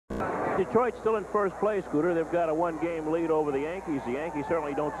Detroit's still in first place, Scooter. They've got a one-game lead over the Yankees. The Yankees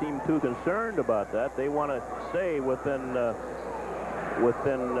certainly don't seem too concerned about that. They want to stay within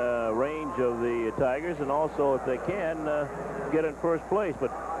range of the Tigers, and also, if they can, get in first place.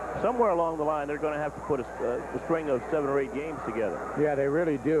 But somewhere along the line, they're going to have to put a string of 7 or 8 games together. Yeah, they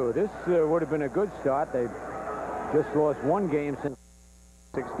really do. This would have been a good start. They just lost 1 game since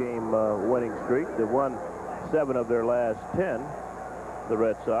 6-game winning streak. They've won 7 of their last 10, the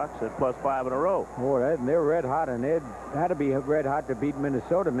Red Sox, and plus 5 in a row. Boy, they're red hot, and they had to be red hot to beat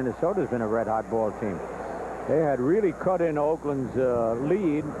Minnesota. Minnesota's been a red hot ball team. They had really cut in Oakland's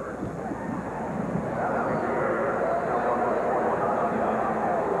lead.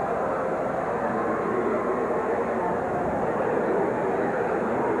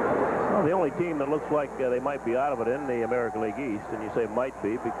 Well, the only team that looks like they might be out of it in the American League East, and you say might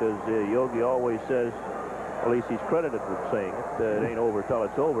be because Yogi always says, at least he's credited with saying it, it ain't over till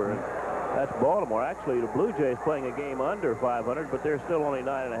it's over. And that's Baltimore. Actually, the Blue Jays playing a game under 500, but they're still only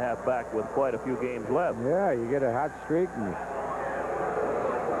 9.5 back with quite a few games left. Yeah, you get a hot streak. And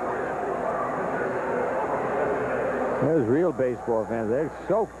there's real baseball fans. They're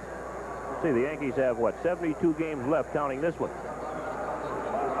soaked. See, the Yankees have, what, 72 games left, counting this one.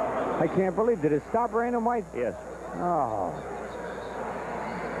 I can't believe. Did it stop raining, White? Yes. Oh.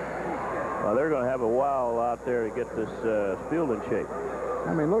 Well, they're going to have a while out there to get this field in shape.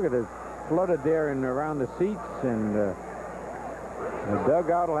 I mean, look at it. Flooded there and around the seats, and the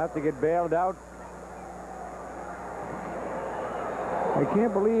dugout will have to get bailed out. I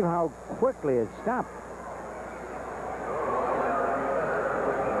can't believe how quickly it stopped.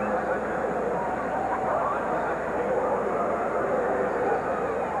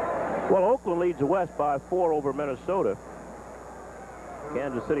 Well, Oakland leads the West by 4 over Minnesota.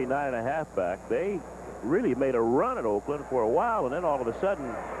 Kansas City 9.5 back. They really made a run at Oakland for a while, and then all of a sudden,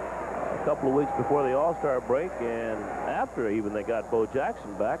 a couple of weeks before the All-Star break, and after even they got Bo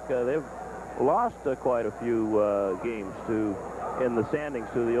Jackson back, they've lost quite a few games in the standings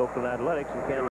to the Oakland Athletics, and Kansas